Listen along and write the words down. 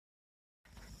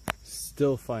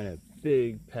still finding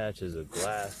big patches of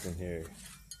glass in here.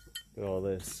 Look at all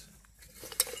this.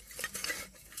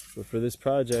 But for this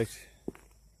project,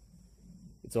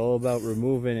 it's all about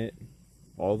removing it,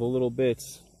 all the little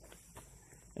bits,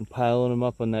 and piling them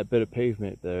up on that bit of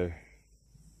pavement there.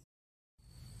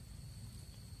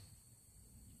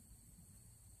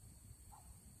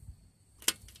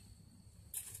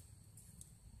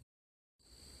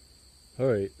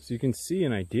 Alright, so you can see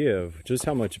an idea of just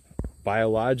how much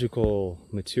biological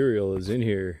material is in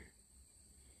here.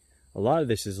 A lot of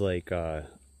this is like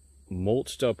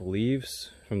mulched up leaves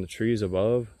from the trees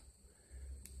above,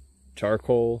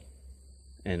 charcoal,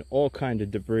 and all kind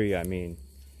of debris. I mean,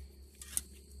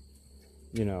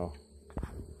 you know,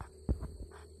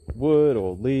 wood,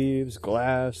 old leaves,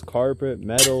 glass, carpet,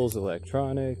 metals,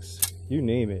 electronics, you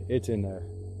name it, it's in there.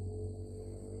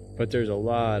 But there's a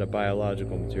lot of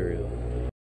biological material.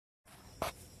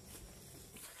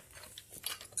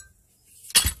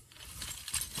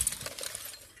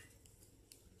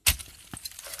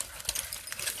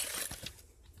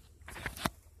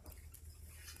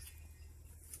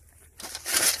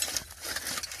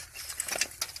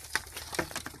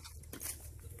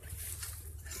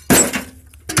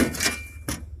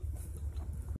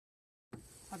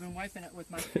 I've been wiping it with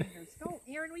my fingers. Go,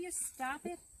 Aaron, will you stop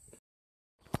it?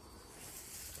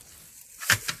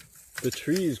 The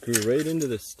trees grew right into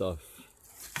this stuff.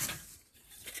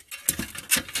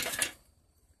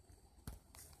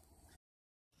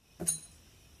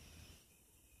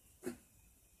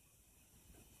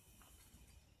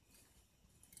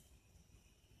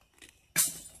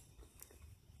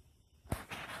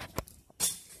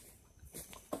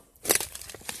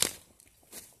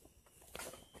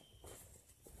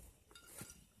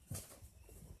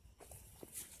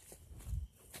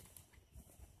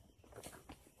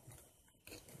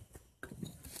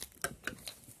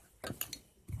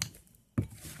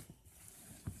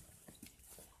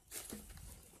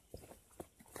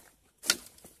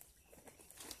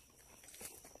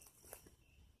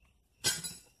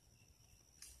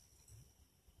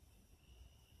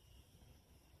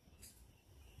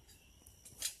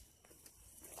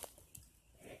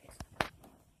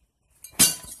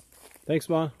 Thanks,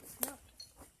 Ma. Yep.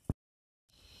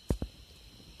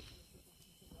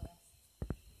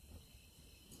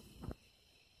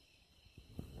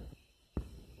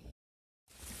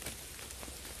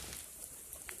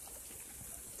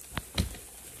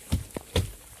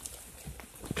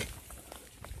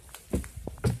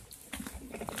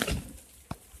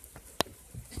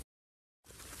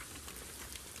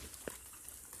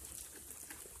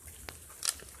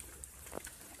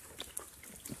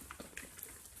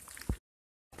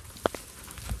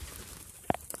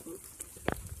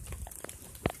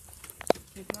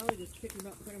 You can probably just pick them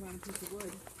up and put them on a piece of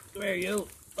wood. Where are you?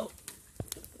 Oh.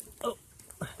 Oh.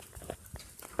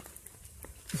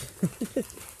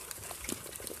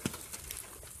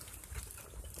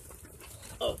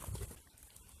 Oh.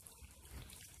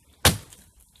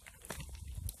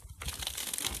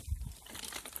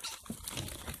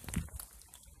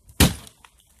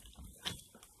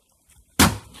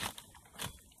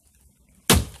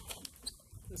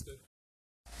 That's good.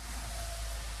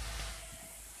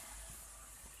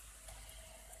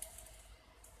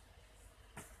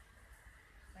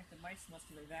 I think the mice must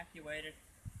have evacuated.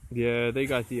 Yeah, they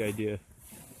got the idea.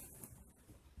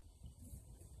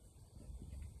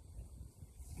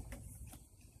 I'm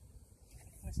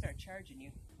going to start charging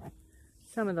you.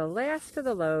 Some of the last of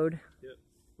the load. Yep.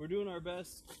 We're doing our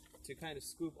best to kind of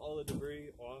scoop all the debris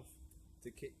off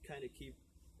to kind of keep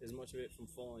as much of it from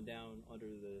falling down under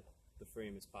the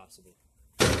frame as possible.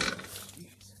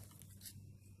 Jeez.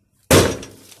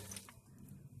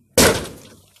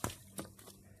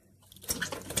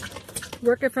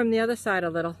 Work it from the other side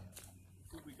a little.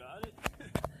 We got it?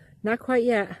 Not quite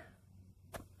yet.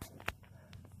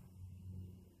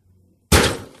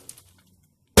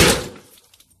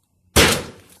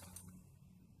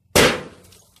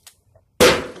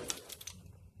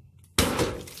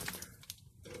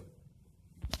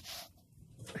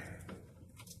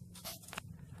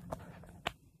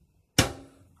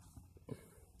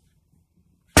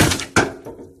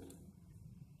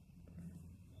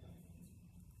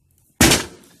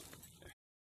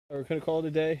 We're gonna call it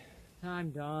a day.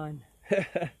 I'm done.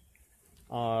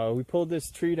 We pulled this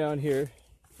tree down here.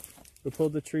 We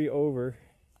pulled the tree over.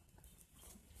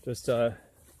 Just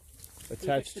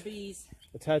attached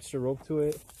a rope to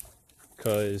it,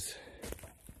 because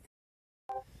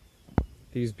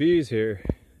these bees here,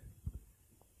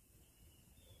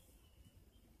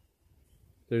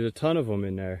 there's a ton of them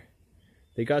in there.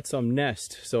 They got some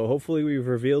nest, so hopefully we've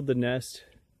revealed the nest.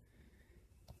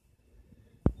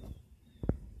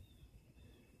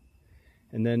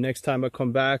 And then next time I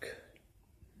come back,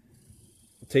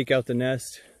 I'll take out the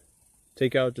nest,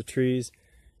 take out the trees,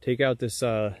 take out this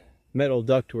metal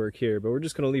ductwork here, but we're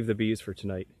just gonna leave the bees for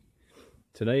tonight.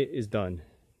 Tonight is done.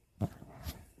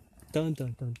 Dun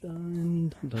dun dun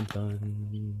dun dun dun.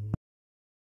 Dun.